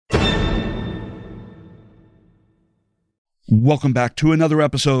Welcome back to another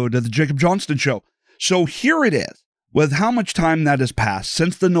episode of the Jacob Johnston Show. So here it is, with how much time that has passed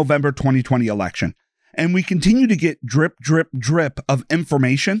since the November 2020 election, and we continue to get drip, drip, drip of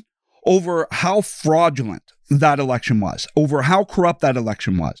information over how fraudulent that election was, over how corrupt that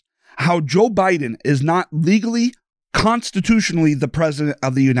election was, how Joe Biden is not legally, constitutionally the president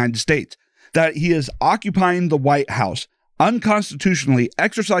of the United States, that he is occupying the White House, unconstitutionally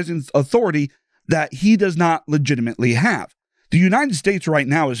exercising authority that he does not legitimately have. The United States right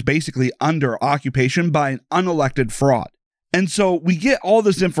now is basically under occupation by an unelected fraud. And so we get all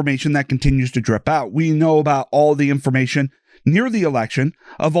this information that continues to drip out. We know about all the information near the election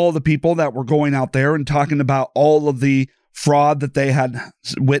of all the people that were going out there and talking about all of the fraud that they had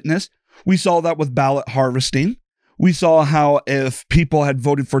witnessed. We saw that with ballot harvesting. We saw how if people had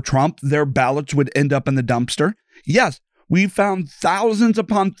voted for Trump, their ballots would end up in the dumpster. Yes, we found thousands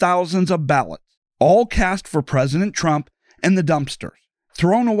upon thousands of ballots, all cast for President Trump, in the dumpsters,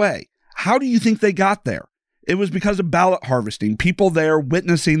 thrown away. How do you think they got there? It was because of ballot harvesting. People there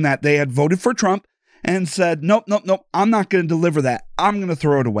witnessing that they had voted for Trump and said, nope, I'm not going to deliver that. I'm going to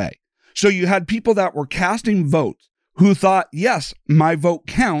throw it away. So you had people that were casting votes who thought, yes, my vote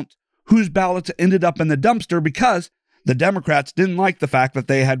counts, whose ballots ended up in the dumpster because the Democrats didn't like the fact that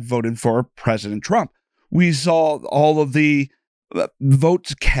they had voted for President Trump. We saw all of the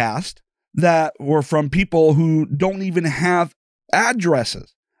votes cast that were from people who don't even have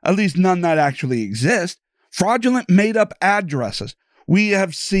addresses, at least none that actually exist, fraudulent made-up addresses. We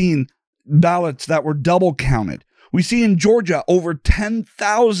have seen ballots that were double counted. We see in Georgia over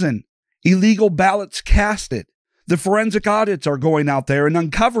 10,000 illegal ballots casted. The forensic audits are going out there and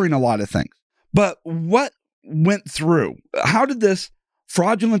uncovering a lot of things. But what went through? How did this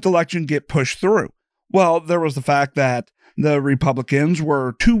fraudulent election get pushed through? Well, there was the fact that the Republicans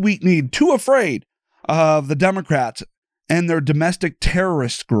were too weak-kneed, too afraid of the Democrats and their domestic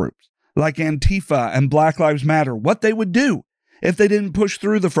terrorist groups like Antifa and Black Lives Matter, what they would do if they didn't push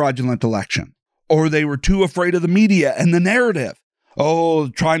through the fraudulent election. Or they were too afraid of the media and the narrative.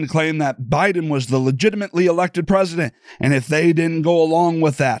 Trying to claim that Biden was the legitimately elected president. And if they didn't go along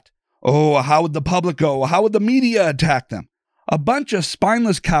with that, how would the public go? How would the media attack them? A bunch of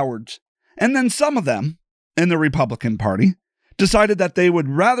spineless cowards. And then some of them in the Republican Party decided that they would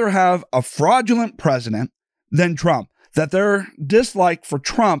rather have a fraudulent president than Trump, that their dislike for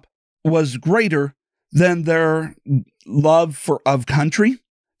Trump was greater than their love of country,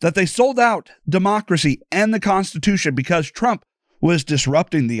 that they sold out democracy and the Constitution because Trump was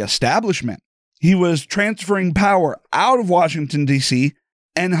disrupting the establishment. He was transferring power out of Washington, D.C.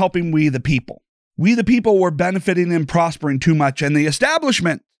 and helping we the people. We the people were benefiting and prospering too much, and the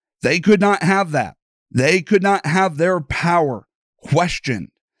establishment, they could not have that. They could not have their power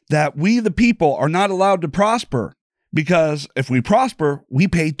questioned, that we the people are not allowed to prosper because if we prosper, we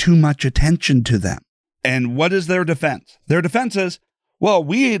pay too much attention to them. And what is their defense? Their defense is, well,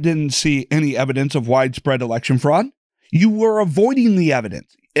 we didn't see any evidence of widespread election fraud. You were avoiding the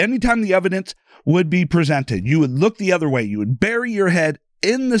evidence. Anytime the evidence would be presented, you would look the other way. You would bury your head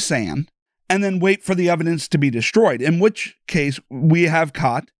in the sand and then wait for the evidence to be destroyed, in which case we have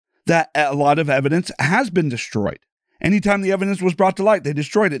caught that a lot of evidence has been destroyed. Anytime the evidence was brought to light, they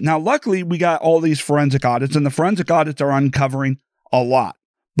destroyed it. Now, luckily, we got all these forensic audits, and the forensic audits are uncovering a lot.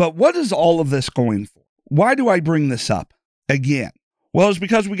 But what is all of this going for? Why do I bring this up again? Well, it's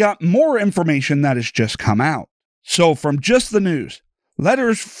because we got more information that has just come out. So from just the news,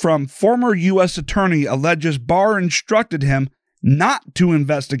 letters from former U.S. attorney alleges Barr instructed him not to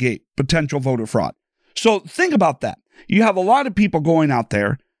investigate potential voter fraud. So think about that. You have a lot of people going out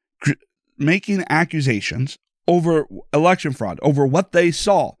there making accusations over election fraud, over what they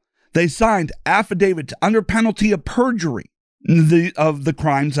saw. They signed affidavits under penalty of perjury of the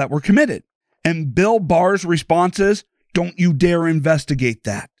crimes that were committed. And Bill Barr's response is, don't you dare investigate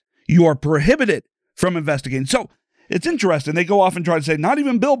that. You are prohibited from investigating. So it's interesting. They go off and try to say, not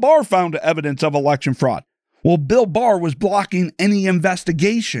even Bill Barr found evidence of election fraud. Well, Bill Barr was blocking any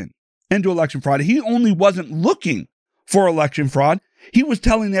investigation into election fraud. He only wasn't looking for election fraud. He was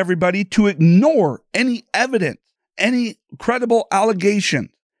telling everybody to ignore any evidence, any credible allegation,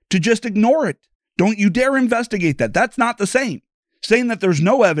 to just ignore it. Don't you dare investigate that. That's not the same. Saying that there's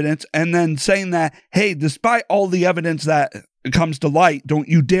no evidence and then saying that, hey, despite all the evidence that comes to light, don't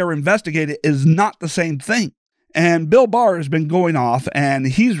you dare investigate it is not the same thing. And Bill Barr has been going off and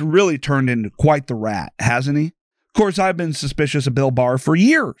he's really turned into quite the rat, hasn't he? Of course, I've been suspicious of Bill Barr for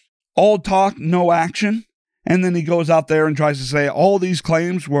years. All talk, no action. And then he goes out there and tries to say all these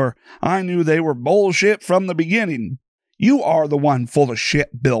claims were, I knew they were bullshit from the beginning. You are the one full of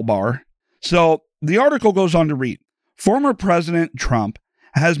shit, Bill Barr. So the article goes on to read, Former President Trump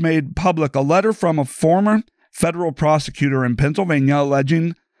has made public a letter from a former federal prosecutor in Pennsylvania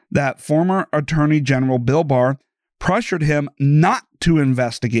alleging that former Attorney General Bill Barr pressured him not to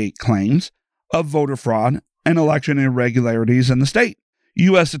investigate claims of voter fraud and election irregularities in the state.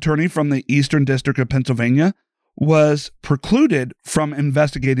 U.S. Attorney from the Eastern District of Pennsylvania was precluded from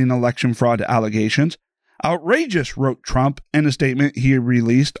investigating election fraud allegations. Outrageous, wrote Trump in a statement he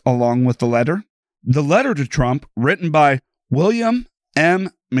released along with the letter. The letter to Trump, written by William M.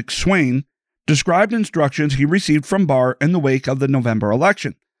 McSwain, described instructions he received from Barr in the wake of the November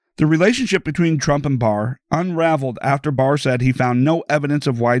election. The relationship between Trump and Barr unraveled after Barr said he found no evidence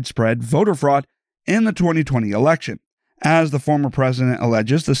of widespread voter fraud in the 2020 election. As the former president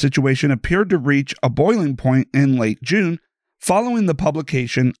alleges, the situation appeared to reach a boiling point in late June following the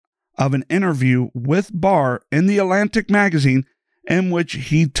publication of an interview with Barr in The Atlantic magazine in which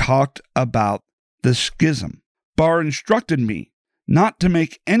he talked about the schism. Barr instructed me not to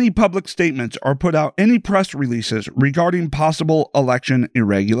make any public statements or put out any press releases regarding possible election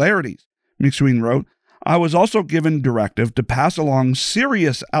irregularities, McSwain wrote. I was also given directive to pass along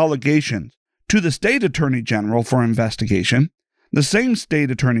serious allegations to the state attorney general for investigation, the same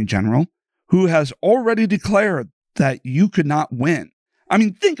state attorney general who has already declared that you could not win. I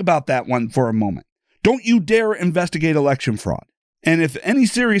mean, think about that one for a moment. Don't you dare investigate election fraud. And if any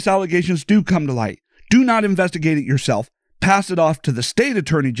serious allegations do come to light, do not investigate it yourself. Pass it off to the state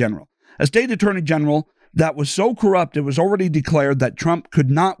attorney general, a state attorney general that was so corrupt it was already declared that Trump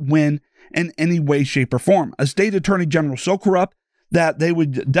could not win in any way, shape, or form. A state attorney general so corrupt that they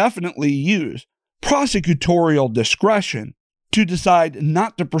would definitely use prosecutorial discretion to decide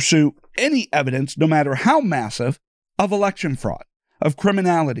not to pursue any evidence, no matter how massive, of election fraud, of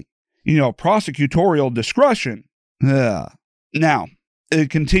criminality. Prosecutorial discretion. Now, it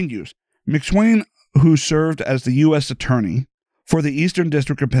continues. McSwain, who served as the U.S. Attorney for the Eastern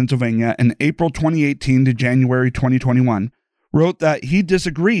District of Pennsylvania in April 2018 to January 2021, wrote that he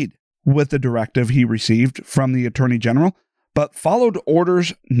disagreed with the directive he received from the Attorney General, but followed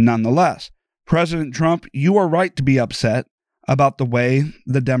orders nonetheless. President Trump, you are right to be upset about the way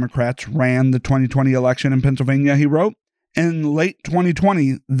the Democrats ran the 2020 election in Pennsylvania, he wrote. In late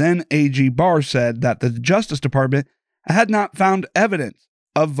 2020, then AG Barr said that the Justice Department had not found evidence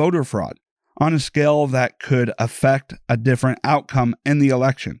of voter fraud on a scale that could affect a different outcome in the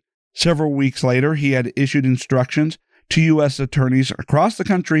election. Several weeks later, he had issued instructions to U.S. attorneys across the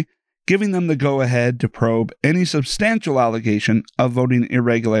country, giving them the go-ahead to probe any substantial allegation of voting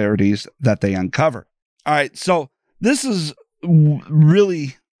irregularities that they uncover. All right, so this is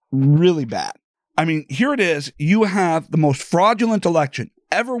really, really bad. I mean, here it is. You have the most fraudulent election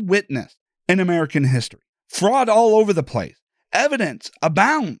ever witnessed in American history. Fraud all over the place. Evidence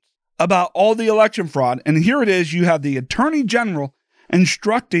abounds about all the election fraud. And here it is. You have the Attorney General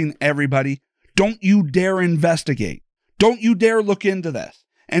instructing everybody, don't you dare investigate. Don't you dare look into this.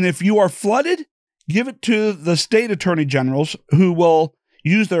 And if you are flooded, give it to the state attorney generals who will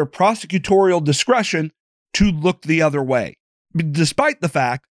use their prosecutorial discretion to look the other way, despite the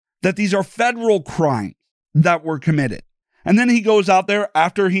fact that these are federal crimes that were committed. And then he goes out there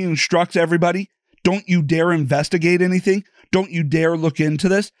after he instructs everybody, don't you dare investigate anything. Don't you dare look into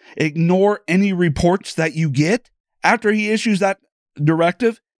this. Ignore any reports that you get. After he issues that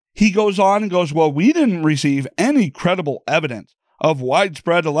directive, he goes on and goes, well, we didn't receive any credible evidence of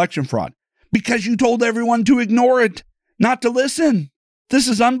widespread election fraud because you told everyone to ignore it, not to listen. This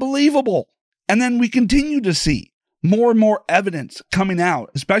is unbelievable. And then we continue to see more and more evidence coming out,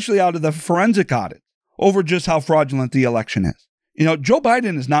 especially out of the forensic audit, over just how fraudulent the election is. Joe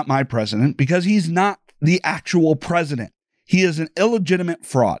Biden is not my president because he's not the actual president. He is an illegitimate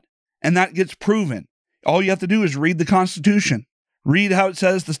fraud, and that gets proven. All you have to do is read the Constitution. Read how it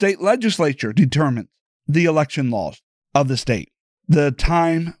says the state legislature determines the election laws of the state, the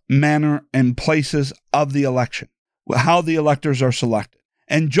time, manner, and places of the election, how the electors are selected.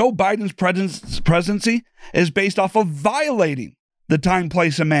 And Joe Biden's presidency is based off of violating the time,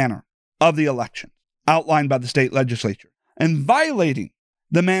 place, and manner of the election outlined by the state legislature and violating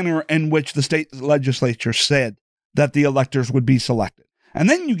the manner in which the state legislature said that the electors would be selected. And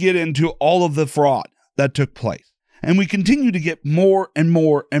then you get into all of the fraud that took place. And we continue to get more and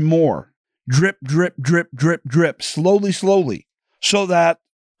more and more drip, drip, drip, drip, drip, slowly, slowly. So that,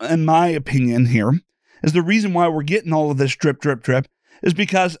 in my opinion here, is the reason why we're getting all of this drip, drip, drip is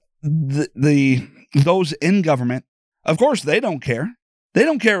because those in government, of course, they don't care. They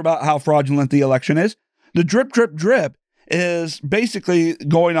don't care about how fraudulent the election is. The drip, drip, drip is basically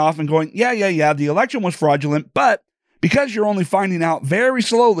going off and going, yeah, the election was fraudulent, but because you're only finding out very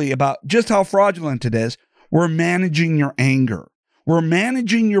slowly about just how fraudulent it is, We're managing your anger. We're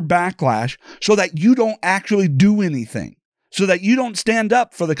managing your backlash so that you don't actually do anything, so that you don't stand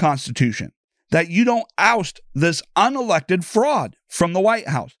up for the Constitution, that you don't oust this unelected fraud from the White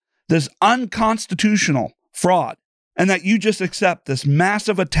House, this unconstitutional fraud, and that you just accept this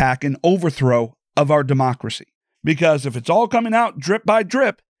massive attack and overthrow of our democracy. Because if it's all coming out drip by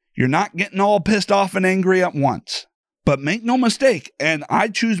drip, you're not getting all pissed off and angry at once. But make no mistake, and I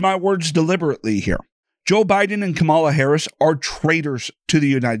choose my words deliberately here, Joe Biden and Kamala Harris are traitors to the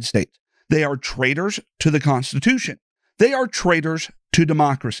United States. They are traitors to the Constitution. They are traitors to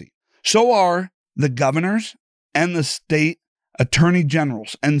democracy. So are the governors and the state attorney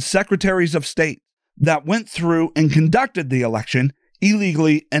generals and secretaries of state that went through and conducted the election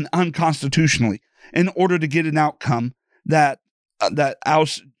illegally and unconstitutionally in order to get an outcome that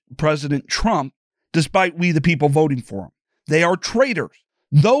ousts President Trump, despite we the people voting for him. They are traitors.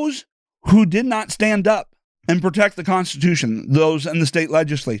 Those who did not stand up and protect the Constitution, those in the state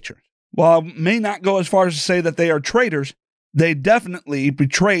legislature, while I may not go as far as to say that they are traitors, they definitely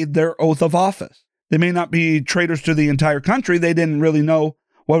betrayed their oath of office. They may not be traitors to the entire country. They didn't really know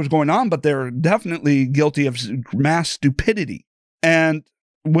what was going on, but they're definitely guilty of mass stupidity. And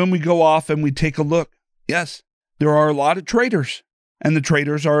when we go off and we take a look, yes, there are a lot of traitors. And the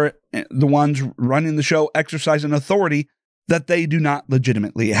traitors are the ones running the show, exercising authority that they do not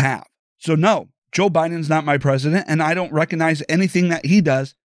legitimately have. So no, Joe Biden's not my president, and I don't recognize anything that he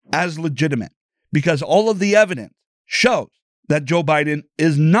does as legitimate, because all of the evidence shows that Joe Biden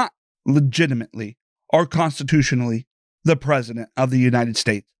is not legitimately or constitutionally the president of the United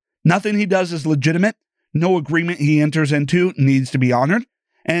States. Nothing he does is legitimate. No agreement he enters into needs to be honored.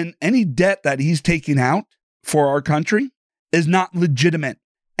 And any debt that he's taking out for our country is not legitimate.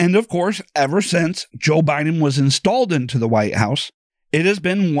 And of course, ever since Joe Biden was installed into the White House, it has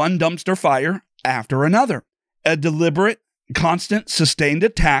been one dumpster fire after another. A deliberate, constant, sustained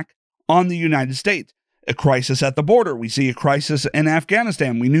attack on the United States. A crisis at the border. We see a crisis in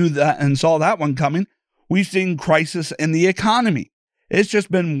Afghanistan. We knew that and saw that one coming. We've seen crisis in the economy. It's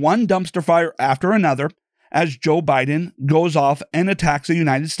just been one dumpster fire after another as Joe Biden goes off and attacks the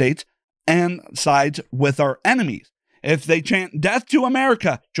United States and sides with our enemies. If they chant death to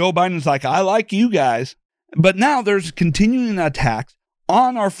America, Joe Biden's like, I like you guys. But now there's continuing attacks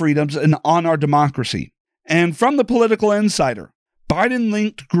on our freedoms and on our democracy. And from the Political Insider,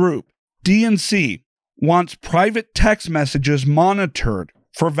 Biden-linked group DNC wants private text messages monitored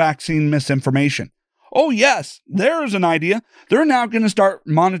for vaccine misinformation. Oh yes, there's an idea. They're now going to start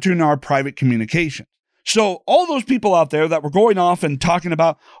monitoring our private communication. So all those people out there that were going off and talking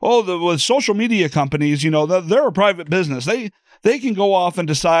about, with social media companies, they're a private business. They can go off and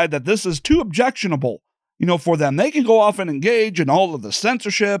decide that this is too objectionable, for them. They can go off and engage in all of the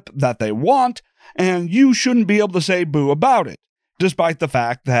censorship that they want, and you shouldn't be able to say boo about it, despite the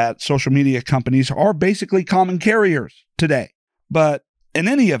fact that social media companies are basically common carriers today. But in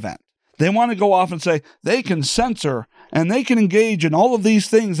any event, they want to go off and say they can censor and they can engage in all of these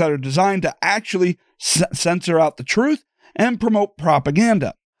things that are designed to actually censor out the truth and promote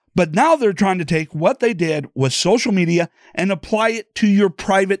propaganda. But now they're trying to take what they did with social media and apply it to your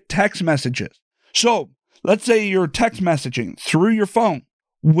private text messages. So let's say you're text messaging through your phone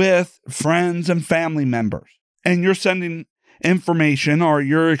with friends and family members, and you're sending information or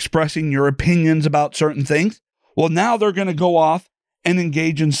you're expressing your opinions about certain things. Well, now they're going to go off and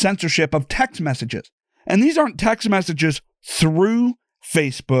engage in censorship of text messages. And these aren't text messages through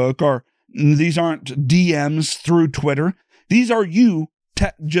Facebook, or these aren't DMs through Twitter. These are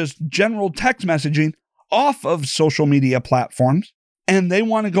just general text messaging off of social media platforms. And they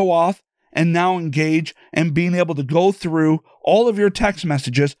want to go off and now engage in being able to go through all of your text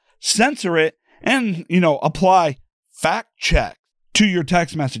messages, censor it, and, apply fact check to your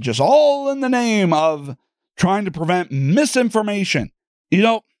text messages, all in the name of trying to prevent misinformation.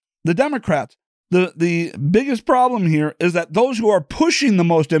 The Democrats, the biggest problem here is that those who are pushing the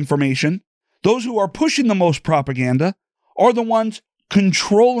most information, those who are pushing the most propaganda, are the ones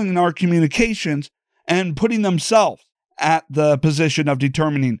controlling our communications and putting themselves at the position of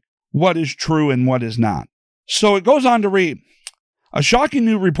determining what is true and what is not. So it goes on to read, a shocking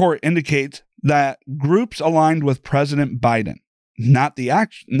new report indicates that groups aligned with President Biden, not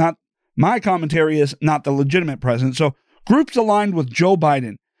my commentary is not the legitimate president. So groups aligned with Joe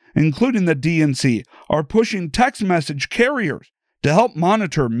Biden, including the DNC, are pushing text message carriers to help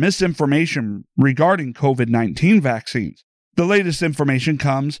monitor misinformation regarding COVID-19 vaccines. The latest information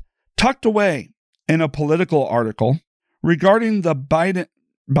comes tucked away in a Political article regarding the Biden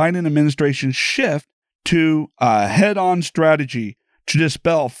administration's shift to a head-on strategy to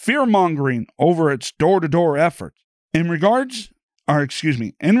dispel fear-mongering over its door-to-door efforts. In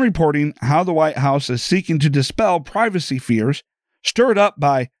reporting how the White House is seeking to dispel privacy fears stirred up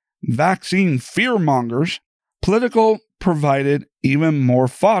by vaccine fear-mongers, Politico provided even more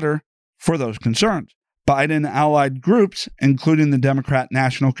fodder for those concerns. Biden-allied groups, including the Democrat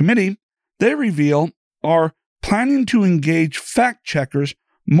National Committee, they reveal are planning to engage fact-checkers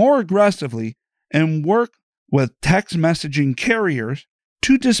more aggressively and work with text messaging carriers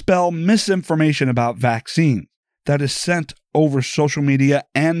to dispel misinformation about vaccines that is sent over social media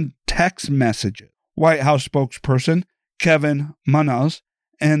and text messages. White House spokesperson Kevin Munoz,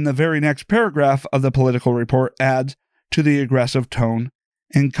 in the very next paragraph of the Politico report, adds to the aggressive tone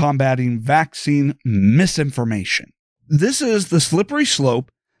in combating vaccine misinformation. This is the slippery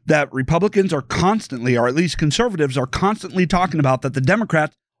slope that Republicans are constantly, or at least conservatives are constantly talking about, that the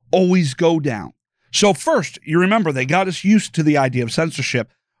Democrats always go down. So first, you remember they got us used to the idea of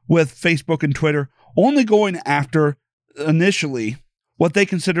censorship with Facebook and Twitter only going after, initially, what they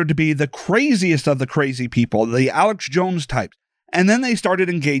considered to be the craziest of the crazy people, the Alex Jones types. And then they started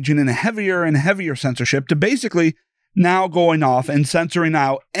engaging in a heavier and heavier censorship to basically now going off and censoring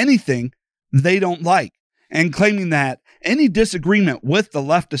out anything they don't like and claiming that any disagreement with the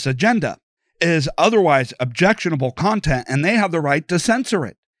leftist agenda is otherwise objectionable content and they have the right to censor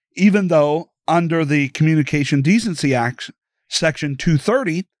it, even though under the Communication Decency Act, Section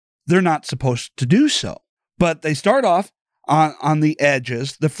 230, they're not supposed to do so. But they start off on the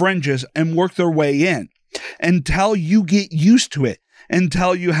edges, the fringes, and work their way in until you get used to it,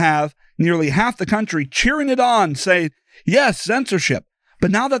 until you have nearly half the country cheering it on, saying, yes, censorship. But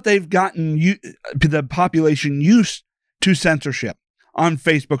now that they've gotten the population used to censorship on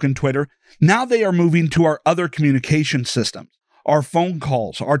Facebook and Twitter, now they are moving to our other communication systems, our phone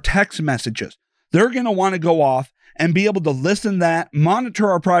calls, our text messages. They're going to want to go off and be able to listen to that,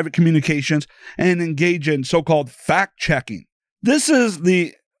 monitor our private communications, and engage in so-called fact-checking. This is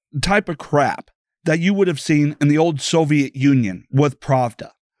the type of crap that you would have seen in the old Soviet Union with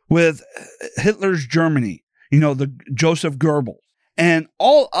Pravda, with Hitler's Germany, the Joseph Goebbels, and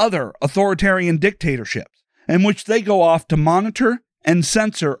all other authoritarian dictatorships in which they go off to monitor and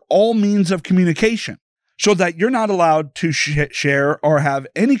censor all means of communication so that you're not allowed to share or have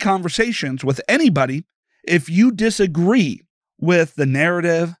any conversations with anybody if you disagree with the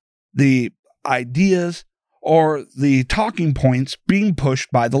narrative, the ideas, or the talking points being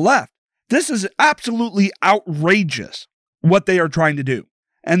pushed by the left. This is absolutely outrageous what they are trying to do.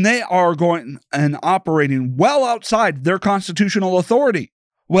 And they are going and operating well outside their constitutional authority.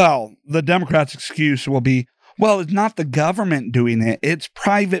 Well, the Democrats' excuse will be, well, it's not the government doing it, it's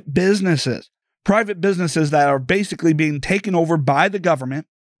private businesses. Private businesses that are basically being taken over by the government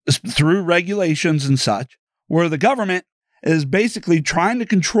through regulations and such, where the government is basically trying to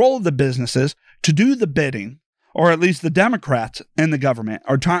control the businesses to do the bidding, or at least the Democrats in the government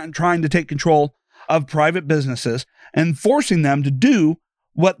are trying to take control of private businesses and forcing them to do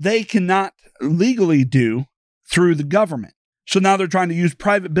what they cannot legally do through the government. So now they're trying to use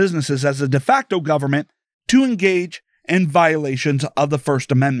private businesses as a de facto government to engage in violations of the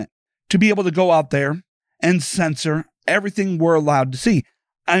First Amendment, to be able to go out there and censor everything we're allowed to see.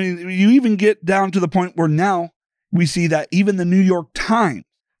 I mean, you even get down to the point where now we see that even the New York Times,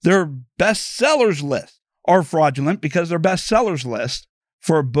 their bestsellers list are fraudulent because their bestsellers list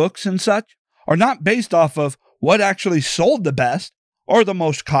for books and such are not based off of what actually sold the best or the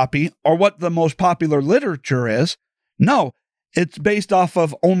most copy or what the most popular literature is. No, it's based off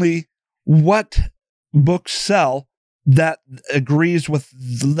of only what books sell that agrees with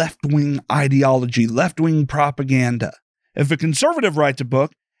left-wing ideology, left-wing propaganda. If a conservative writes a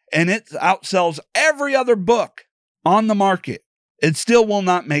book and it outsells every other book on the market, it still will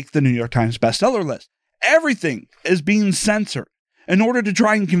not make the New York Times bestseller list. Everything is being censored in order to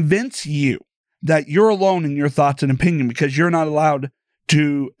try and convince you that you're alone in your thoughts and opinion because you're not allowed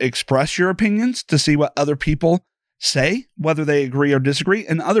to express your opinions, to see what other people say, whether they agree or disagree,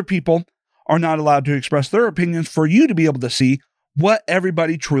 and other people are not allowed to express their opinions for you to be able to see what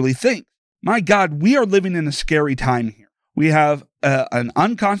everybody truly thinks. My God, we are living in a scary time here. We have an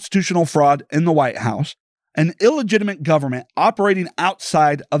unconstitutional fraud in the White House, an illegitimate government operating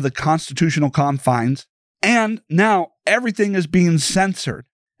outside of the constitutional confines, and now everything is being censored,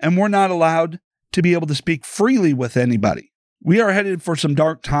 and we're not allowed to be able to speak freely with anybody. We are headed for some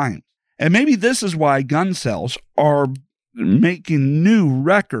dark times, and maybe this is why gun sales are making new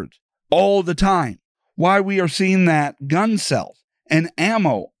records all the time, why we are seeing that gun sales and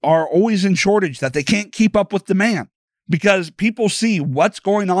ammo are always in shortage, that they can't keep up with demand, because people see what's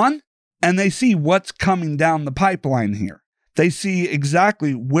going on and they see what's coming down the pipeline here. They see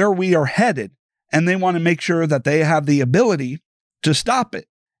exactly where we are headed, and they want to make sure that they have the ability to stop it.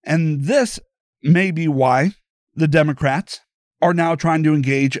 And this may be why the Democrats are now trying to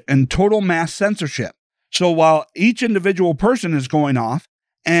engage in total mass censorship. So while each individual person is going off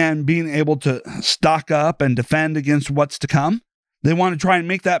and being able to stock up and defend against what's to come, they want to try and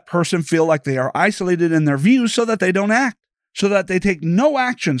make that person feel like they are isolated in their views so that they don't act, so that they take no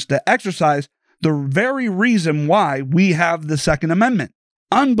actions to exercise the very reason why we have the Second Amendment.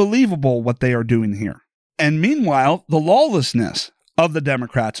 Unbelievable what they are doing here. And meanwhile, the lawlessness of the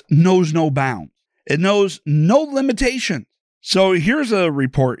Democrats knows no bounds. It knows no limitations. So here's a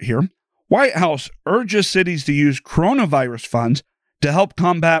report here. White House urges cities to use coronavirus funds to help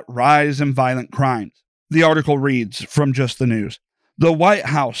combat rise in violent crimes. The article reads from Just the News. The White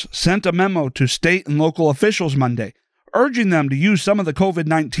House sent a memo to state and local officials Monday, urging them to use some of the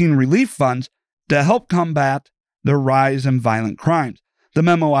COVID-19 relief funds to help combat the rise in violent crimes. The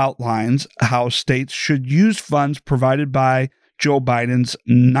memo outlines how states should use funds provided by Joe Biden's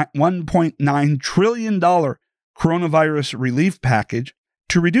 $1.9 trillion coronavirus relief package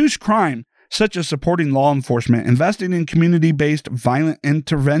to reduce crime, such as supporting law enforcement, investing in community-based violent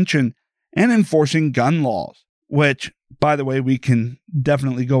intervention, and enforcing gun laws, which, by the way, we can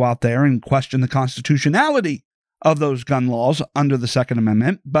definitely go out there and question the constitutionality of those gun laws under the Second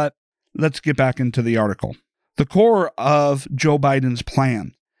Amendment, but let's get back into the article. The core of Joe Biden's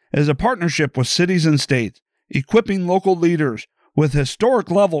plan is a partnership with cities and states, equipping local leaders with historic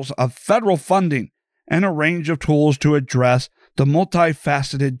levels of federal funding and a range of tools to address the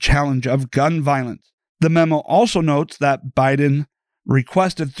multifaceted challenge of gun violence. The memo also notes that Biden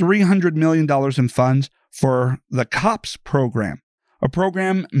requested $300 million in funds for the COPS program, a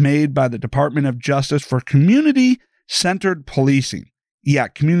program made by the Department of Justice for community-centered policing. Yeah,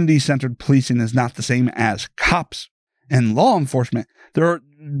 community-centered policing is not the same as cops and law enforcement. They're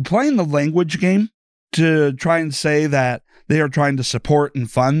playing the language game to try and say that they are trying to support and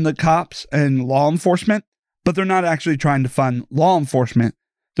fund the cops and law enforcement, but they're not actually trying to fund law enforcement.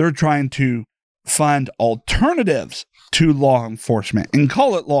 They're trying to fund alternatives to law enforcement and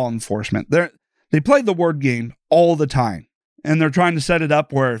call it law enforcement. They play the word game all the time, and they're trying to set it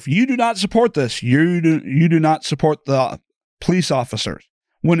up where if you do not support this, you do not support the police officers,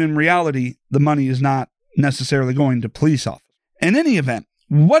 when in reality, the money is not necessarily going to police officers. In any event,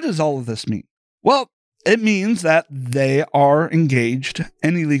 what does all of this mean? Well, it means that they are engaged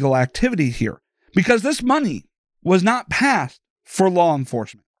in illegal activity here because this money was not passed for law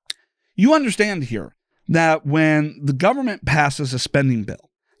enforcement. You understand here that when the government passes a spending bill,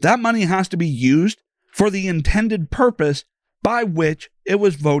 that money has to be used for the intended purpose by which it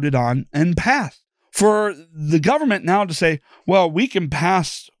was voted on and passed. For the government now to say, well, we can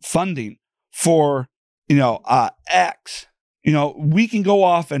pass funding for, X, we can go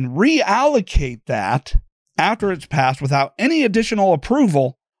off and reallocate that after it's passed without any additional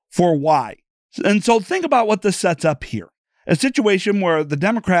approval for Y. And so think about what this sets up here. A situation where the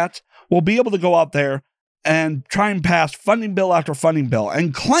Democrats will be able to go out there and try and pass funding bill after funding bill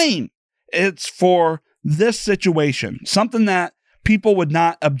and claim it's for this situation, something that people would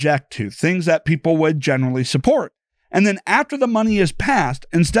not object to, things that people would generally support. And then after the money is passed,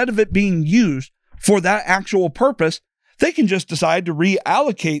 instead of it being used for that actual purpose, they can just decide to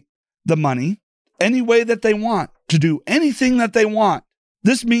reallocate the money any way that they want, to do anything that they want.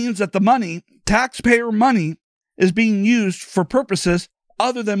 This means that the money, taxpayer money, is being used for purposes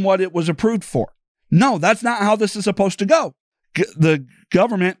other than what it was approved for. No, that's not how this is supposed to go. The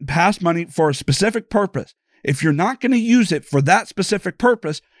government passed money for a specific purpose. If you're not going to use it for that specific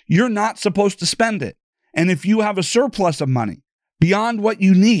purpose, you're not supposed to spend it. And if you have a surplus of money beyond what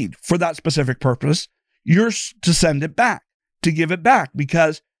you need for that specific purpose, you're to send it back, to give it back,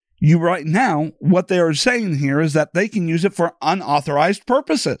 because you right now, what they are saying here is that they can use it for unauthorized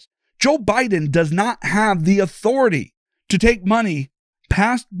purposes. Joe Biden does not have the authority to take money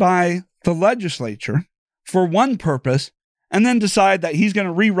passed by the legislature for one purpose and then decide that he's going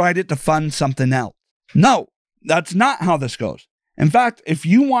to rewrite it to fund something else. No, that's not how this goes. In fact, if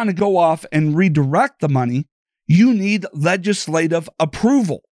you want to go off and redirect the money, you need legislative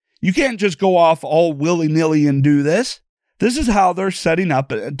approval. You can't just go off all willy-nilly and do this. This is how they're setting up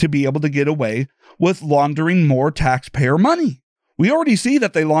to be able to get away with laundering more taxpayer money. We already see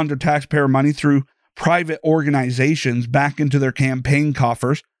that they launder taxpayer money through private organizations back into their campaign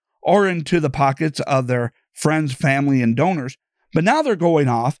coffers or into the pockets of their friends, family, and donors. But now they're going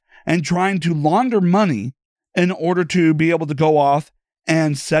off and trying to launder money in order to be able to go off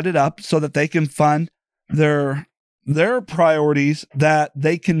and set it up so that they can fund their priorities that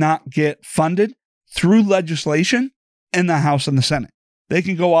they cannot get funded through legislation in the House and the Senate. They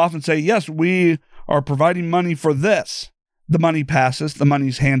can go off and say, yes, we are providing money for this. The money passes, the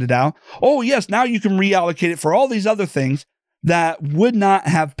money's handed out. Oh, yes, now you can reallocate it for all these other things that would not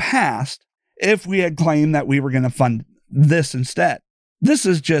have passed if we had claimed that we were going to fund this instead. This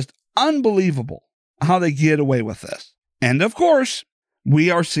is just unbelievable how they get away with this. And of course, we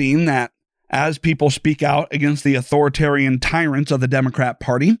are seeing that as people speak out against the authoritarian tyrants of the Democrat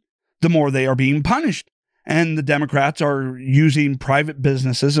Party, the more they are being punished. And the Democrats are using private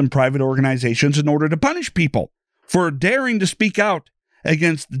businesses and private organizations in order to punish people for daring to speak out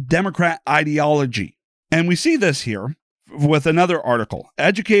against the Democrat ideology. And we see this here with another article.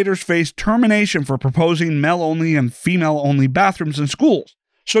 Educators face termination for proposing male-only and female-only bathrooms in schools.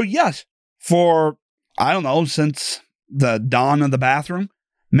 So yes, for, since the dawn of the bathroom,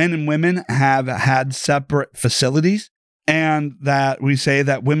 men and women have had separate facilities, and that we say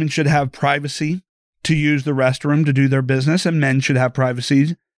that women should have privacy to use the restroom to do their business, and men should have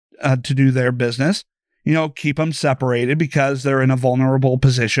privacy to do their business. Keep them separated because they're in a vulnerable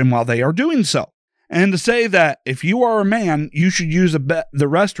position while they are doing so. And to say that if you are a man, you should use the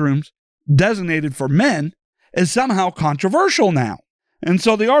restrooms designated for men is somehow controversial now. And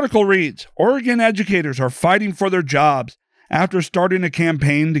so the article reads, Oregon educators are fighting for their jobs after starting a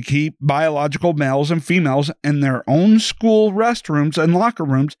campaign to keep biological males and females in their own school restrooms and locker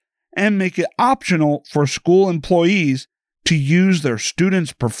rooms and make it optional for school employees to use their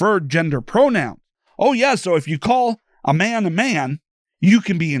students' preferred gender pronouns. Oh yeah, so if you call a man, you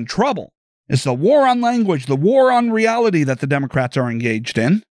can be in trouble. It's the war on language, the war on reality that the Democrats are engaged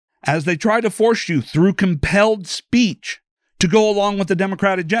in, as they try to force you through compelled speech to go along with the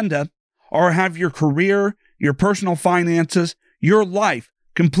Democrat agenda or have your career, your personal finances, your life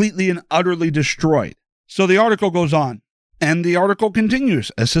completely and utterly destroyed. So the article goes on, and the article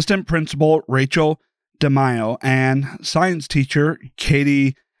continues. Assistant Principal Rachel DeMaio and science teacher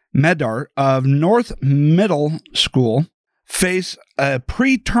Katie Medart of North Middle School face a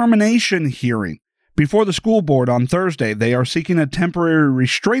pre-termination hearing before the school board on Thursday. They are seeking a temporary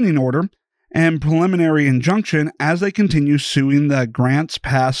restraining order and preliminary injunction as they continue suing the Grants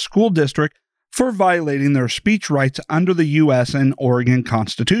Pass School District for violating their speech rights under the U.S. and Oregon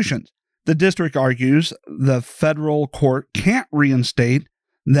constitutions. The district argues the federal court can't reinstate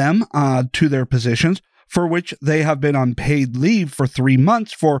them to their positions, for which they have been on paid leave for 3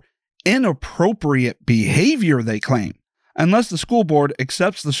 months for inappropriate behavior, they claim, unless the school board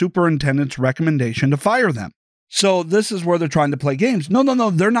accepts the superintendent's recommendation to fire them. So this is where they're trying to play games. No,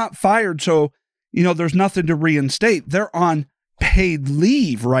 they're not fired, so, there's nothing to reinstate. They're on paid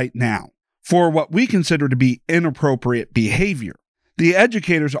leave right now for what we consider to be inappropriate behavior. The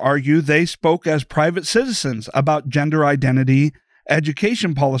educators argue they spoke as private citizens about gender identity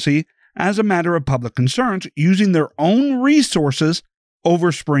education policy as a matter of public concerns, using their own resources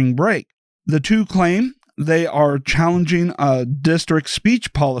over spring break. The two claim they are challenging a district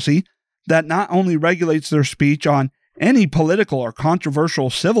speech policy that not only regulates their speech on any political or controversial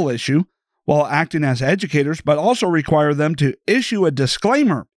civil issue while acting as educators, but also require them to issue a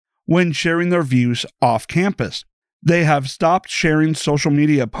disclaimer when sharing their views off campus. They have stopped sharing social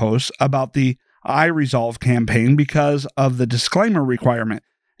media posts about the I Resolve campaign because of the disclaimer requirement,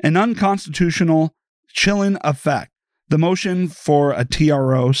 an unconstitutional chilling effect. The motion for a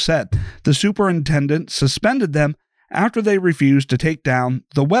TRO said the superintendent suspended them after they refused to take down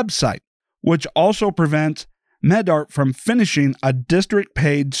the website, which also prevents Medart from finishing a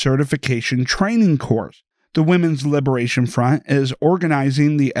district-paid certification training course. The Women's Liberation Front is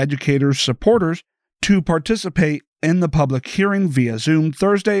organizing the educators' supporters to participate in the public hearing via Zoom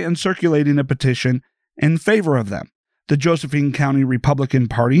Thursday and circulating a petition in favor of them. The Josephine County Republican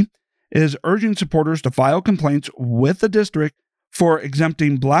Party is urging supporters to file complaints with the district for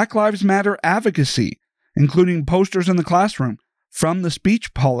exempting Black Lives Matter advocacy, including posters in the classroom, from the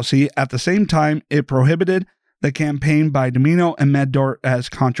speech policy at the same time it prohibited the campaign by DeMaio and Medart as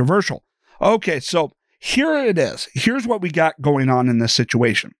controversial. Okay, so here it is. Here's what we got going on in this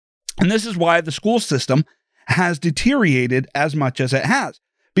situation. And this is why the school system has deteriorated as much as it has,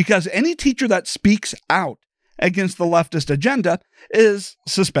 because any teacher that speaks out against the leftist agenda is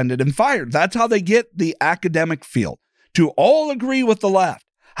suspended and fired. That's how they get the academic field to all agree with the left,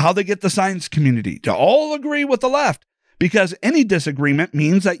 how they get the science community to all agree with the left, because any disagreement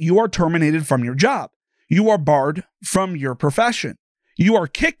means that you are terminated from your job. You are barred from your profession. You are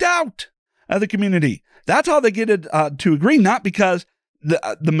kicked out of the community. That's how they get it to agree, not because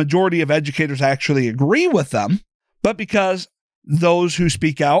the majority of educators actually agree with them, but because those who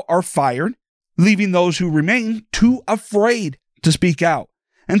speak out are fired, leaving those who remain too afraid to speak out.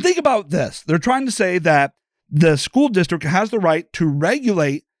 And think about this. They're trying to say that the school district has the right to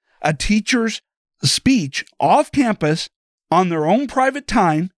regulate a teacher's speech off campus on their own private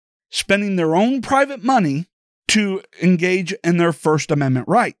time, spending their own private money to engage in their First Amendment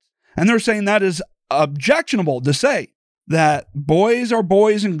rights. And they're saying that is objectionable to say that boys are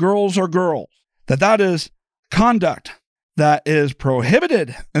boys and girls are girls, that is conduct that is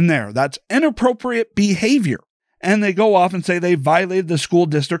prohibited in there. That's inappropriate behavior. And they go off and say they violated the school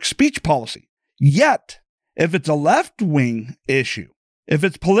district speech policy. Yet, if it's a left-wing issue, if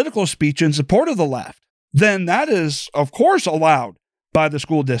it's political speech in support of the left, then that is, of course, allowed by the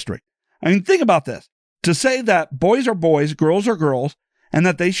school district. I mean, think about this. To say that boys are boys, girls are girls, and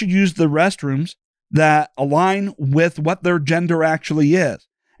that they should use the restrooms that align with what their gender actually is,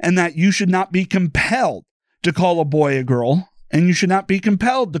 and that you should not be compelled to call a boy a girl, and you should not be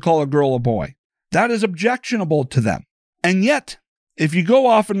compelled to call a girl a boy. That is objectionable to them. And yet, if you go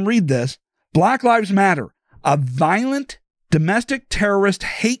off and read this, Black Lives Matter, a violent domestic terrorist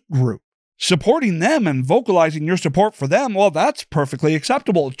hate group, supporting them and vocalizing your support for them, well, that's perfectly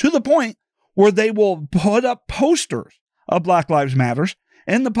acceptable, to the point where they will put up posters of Black Lives Matters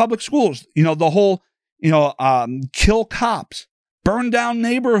in the public schools. You know, the whole, kill cops, burn down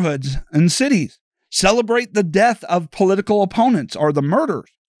neighborhoods and cities, celebrate the death of political opponents or the murders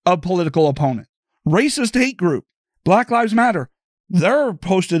of political opponents. Racist hate group, Black Lives Matter, they're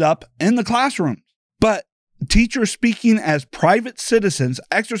posted up in the classrooms. But teachers speaking as private citizens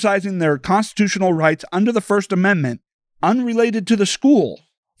exercising their constitutional rights under the First Amendment, unrelated to the school,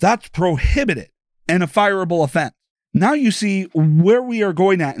 that's prohibited and a fireable offense. Now you see where we are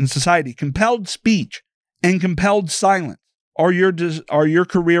going at in society. Compelled speech and compelled silence, or your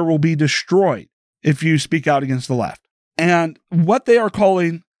career will be destroyed if you speak out against the left. And what they are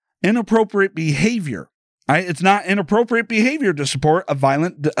calling inappropriate behavior, right? It's not inappropriate behavior to support a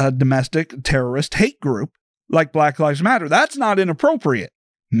violent domestic terrorist hate group like Black Lives Matter. That's not inappropriate.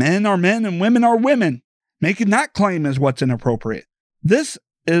 Men are men and women are women. Making that claim is what's inappropriate. This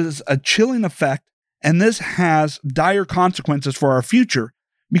is a chilling effect, and this has dire consequences for our future,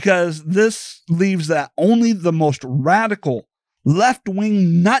 because this leaves that only the most radical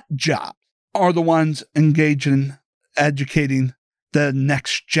left-wing nut jobs are the ones engaged in educating the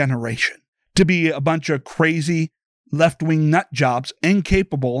next generation to be a bunch of crazy left-wing nut jobs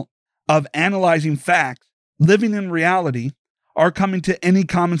incapable of analyzing facts, living in reality, or coming to any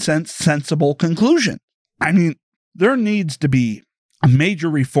common sense, sensible conclusion. I mean, there needs to be a major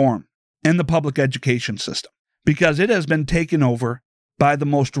reform in the public education system, because it has been taken over by the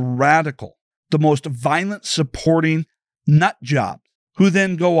most radical, the most violent supporting nut jobs, who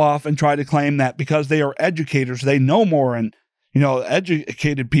then go off and try to claim that because they are educators, they know more, and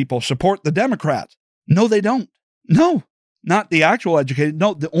educated people support the Democrats. No, they don't. No, not the actual educated.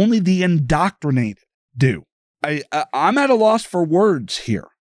 No, only the indoctrinated do. I'm at a loss for words here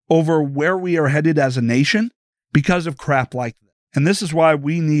over where we are headed as a nation because of crap like this. And this is why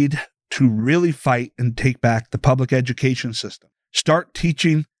we need to really fight and take back the public education system. Start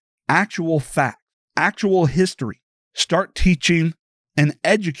teaching actual facts, actual history. Start teaching and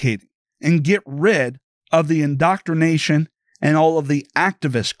educating, and get rid of the indoctrination and all of the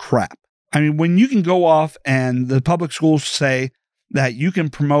activist crap. I mean, when you can go off and the public schools say that you can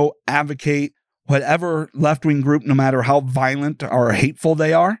promote, advocate whatever left-wing group, no matter how violent or hateful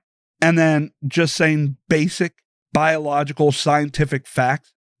they are, and then just saying basic biological scientific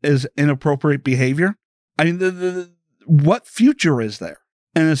facts is inappropriate behavior. I mean, what future is there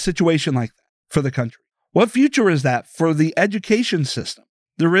in a situation like that for the country? What future is that for the education system?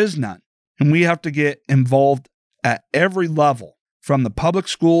 There is none. And we have to get involved at every level, from the public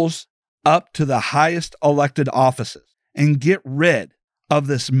schools up to the highest elected offices, and get rid of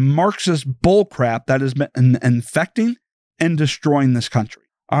this Marxist bullcrap that has been infecting and destroying this country.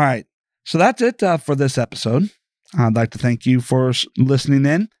 All right. So that's it for this episode. I'd like to thank you for listening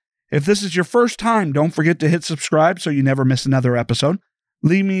in. If this is your first time, don't forget to hit subscribe so you never miss another episode.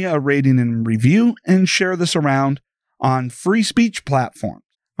 Leave me a rating and review, and share this around on free speech platforms.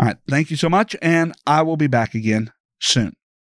 All right. Thank you so much, and I will be back again soon.